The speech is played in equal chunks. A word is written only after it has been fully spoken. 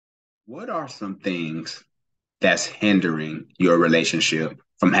What are some things that's hindering your relationship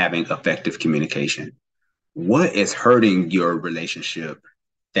from having effective communication? What is hurting your relationship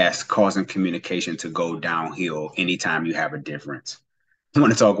that's causing communication to go downhill anytime you have a difference? I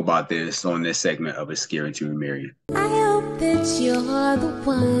want to talk about this on this segment of It's Scary to Remarry. I hope that you're the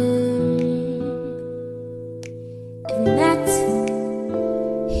one, and that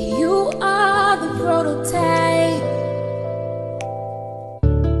you are the prototype.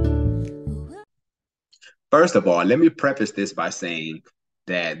 First of all, let me preface this by saying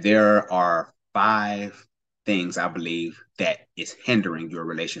that there are five things I believe that is hindering your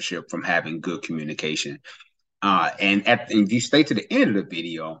relationship from having good communication. And if you stay to the end of the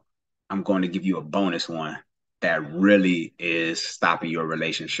video, I'm going to give you a bonus one that really is stopping your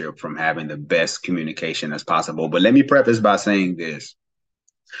relationship from having the best communication as possible. But let me preface by saying this.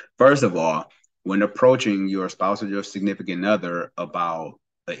 First of all, when approaching your spouse or your significant other about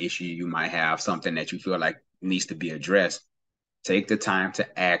an issue you might have, something that you feel like needs to be addressed, take the time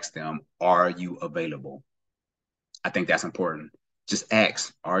to ask them, are you available? I think that's important. Just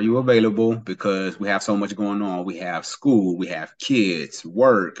ask, are you available? Because we have so much going on. We have school, we have kids,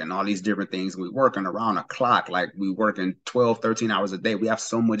 work, and all these different things. We're working around a clock, like we working 12, 13 hours a day. We have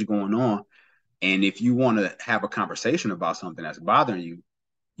so much going on. And if you want to have a conversation about something that's bothering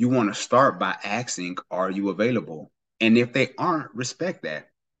you want to start by asking, are you available? And if they aren't, respect that.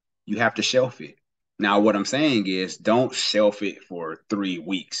 You have to shelf it. Now, what I'm saying is don't shelf it for 3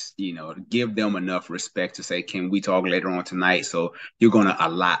 weeks. Give them enough respect to say, can we talk later on tonight? So you're going to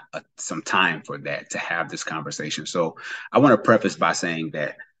allot some time for that to have this conversation. So I want to preface by saying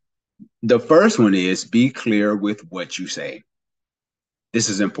that the first one is be clear with what you say. This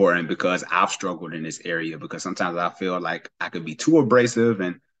is important because I've struggled in this area because sometimes I feel like I could be too abrasive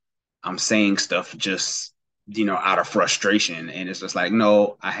and I'm saying stuff just, out of frustration. And it's just like,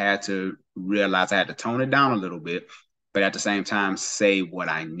 no, I had to realize I had to tone it down a little bit, but at the same time, say what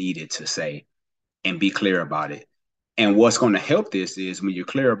I needed to say and be clear about it. And what's going to help this is when you're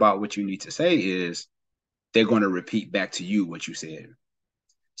clear about what you need to say is they're going to repeat back to you what you said.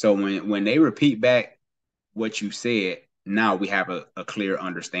 So when they repeat back what you said, now we have a clear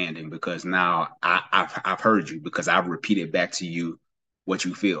understanding because now I've heard you because I've repeated back to you what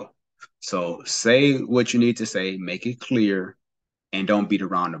you feel. So say what you need to say, make it clear, and don't beat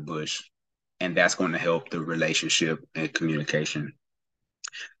around the bush. And that's going to help the relationship and communication.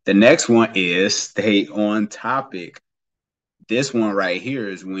 The next one is stay on topic. This one right here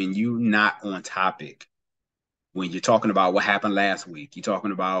is when you not on topic. When you're talking about what happened last week, you're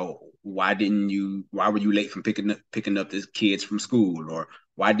talking about why were you late from picking up the kids from school, or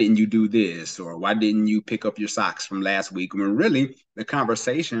why didn't you do this, or why didn't you pick up your socks from last week? When really the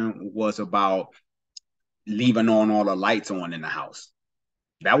conversation was about leaving on all the lights on in the house.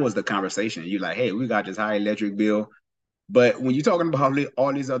 That was the conversation. You're like, hey, we got this high electric bill. But when you're talking about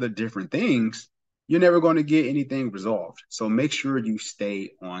all these other different things, you're never going to get anything resolved. So make sure you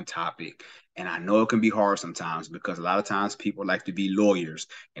stay on topic. And I know it can be hard sometimes because a lot of times people like to be lawyers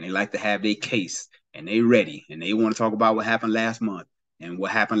and they like to have their case and they ready and they want to talk about what happened last month and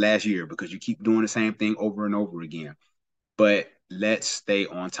what happened last year because you keep doing the same thing over and over again. But let's stay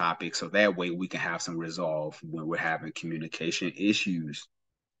on topic so that way we can have some resolve when we're having communication issues.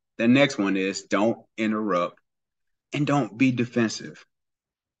 The next one is don't interrupt and don't be defensive.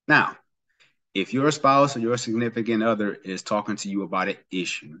 Now, if your spouse or your significant other is talking to you about an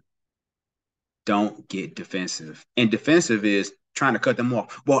issue, don't get defensive. And defensive is trying to cut them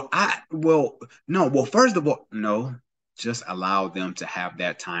off. No, first of all, no, just allow them to have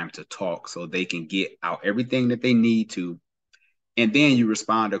that time to talk so they can get out everything that they need to. And then you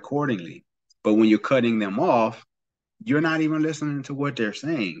respond accordingly. But when you're cutting them off, you're not even listening to what they're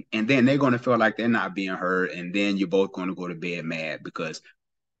saying. And then they're going to feel like they're not being heard. And then you're both going to go to bed mad because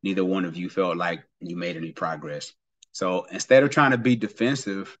neither one of you felt like you made any progress. So instead of trying to be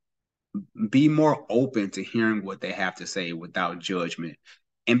defensive, be more open to hearing what they have to say without judgment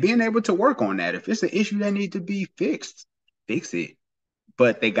and being able to work on that. If it's an issue that needs to be fixed, fix it.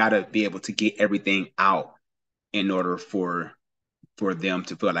 But they got to be able to get everything out in order for them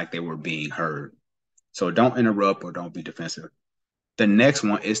to feel like they were being heard. So don't interrupt or don't be defensive. The next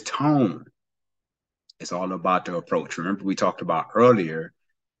one is tone. It's all about the approach. Remember, we talked about earlier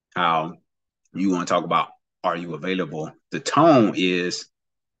how you want to talk about are you available? The tone is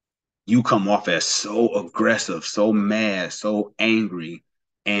you come off as so aggressive, so mad, so angry.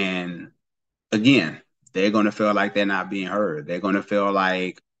 And again, they're going to feel like they're not being heard. They're going to feel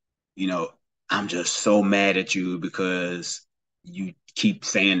like, you know, I'm just so mad at you because you keep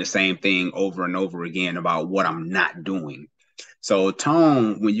saying the same thing over and over again about what I'm not doing. So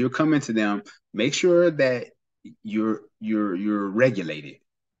tone, when you're coming to them, make sure that you're regulated,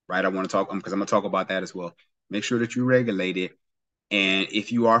 right? I want to talk because I'm gonna talk about that as well. Make sure that you regulate it. And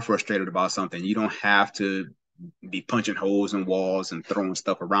if you are frustrated about something, you don't have to be punching holes in walls and throwing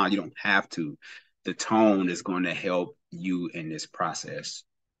stuff around. You don't have to. The tone is going to help you in this process.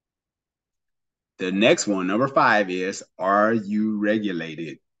 The next one, number 5, is, are you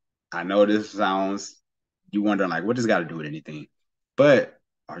regulated? I know this sounds, you wondering like, what does got to do with anything? But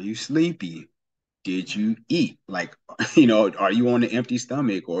are you sleepy? Did you eat? Like, are you on an empty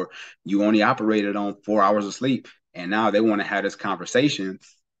stomach, or you only operated on 4 hours of sleep? And now they want to have this conversation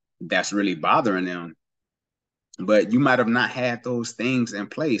that's really bothering them. But you might have not had those things in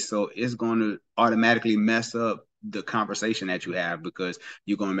place. So it's going to automatically mess up the conversation that you have, because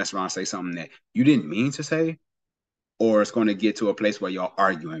you're going to mess around and say something that you didn't mean to say, or it's going to get to a place where y'all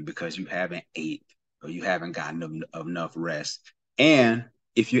arguing because you haven't ate or you haven't gotten enough rest. And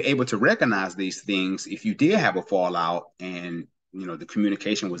if you're able to recognize these things, if you did have a fallout and the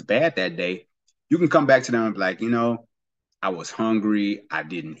communication was bad that day, you can come back to them and be like, I was hungry, I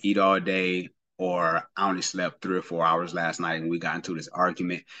didn't eat all day, or I only slept 3 or 4 hours last night and we got into this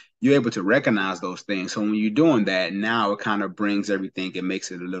argument. You're able to recognize those things. So when you're doing that, now it kind of brings everything, it makes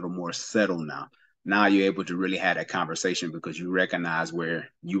it a little more settled now. Now you're able to really have that conversation because you recognize where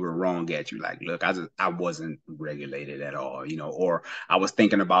you were wrong at. You like, look, I wasn't regulated at all, or I was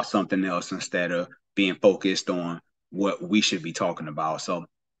thinking about something else instead of being focused on what we should be talking about. So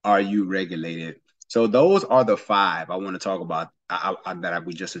are you regulated? So those are the 5 I want to talk about that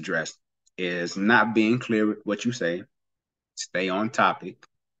we just addressed. Is not being clear with what you say, stay on topic,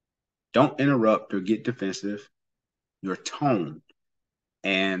 don't interrupt or get defensive, your tone,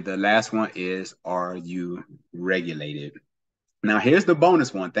 and the last one is, are you regulated? Now, here's the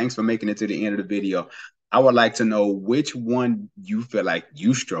bonus one. Thanks for making it to the end of the video. I would like to know which one you feel like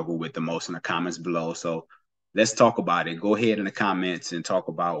you struggle with the most in the comments below. So let's talk about it. Go ahead in the comments and talk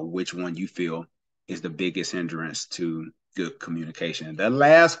about which one you feel is the biggest hindrance to good communication. The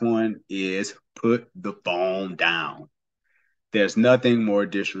last one is, put the phone down. There's nothing more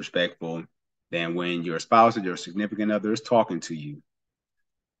disrespectful than when your spouse or your significant other is talking to you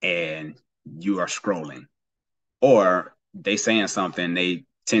and you are scrolling, or they saying something, they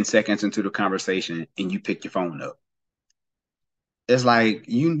 10 seconds into the conversation and you pick your phone up. It's like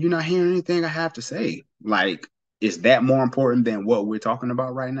you're not hearing anything I have to say. Like, is that more important than what we're talking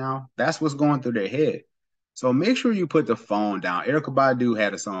about right now? That's what's going through their head. So make sure you put the phone down. Erica Badu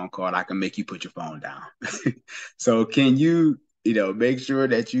had a song called "I Can Make You Put Your Phone Down." So can you, make sure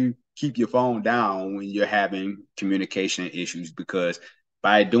that you keep your phone down when you're having communication issues, because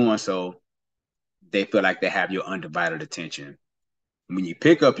by doing so, they feel like they have your undivided attention. When you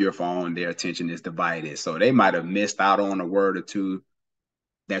pick up your phone, their attention is divided. So they might have missed out on a word or two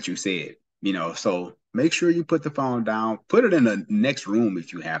that you said, So make sure you put the phone down, put it in the next room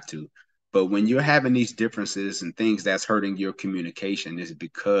if you have to. But when you're having these differences and things that's hurting your communication, is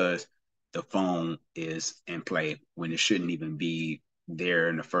because the phone is in play when it shouldn't even be there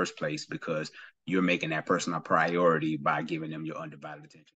in the first place, because you're making that person a priority by giving them your undivided attention.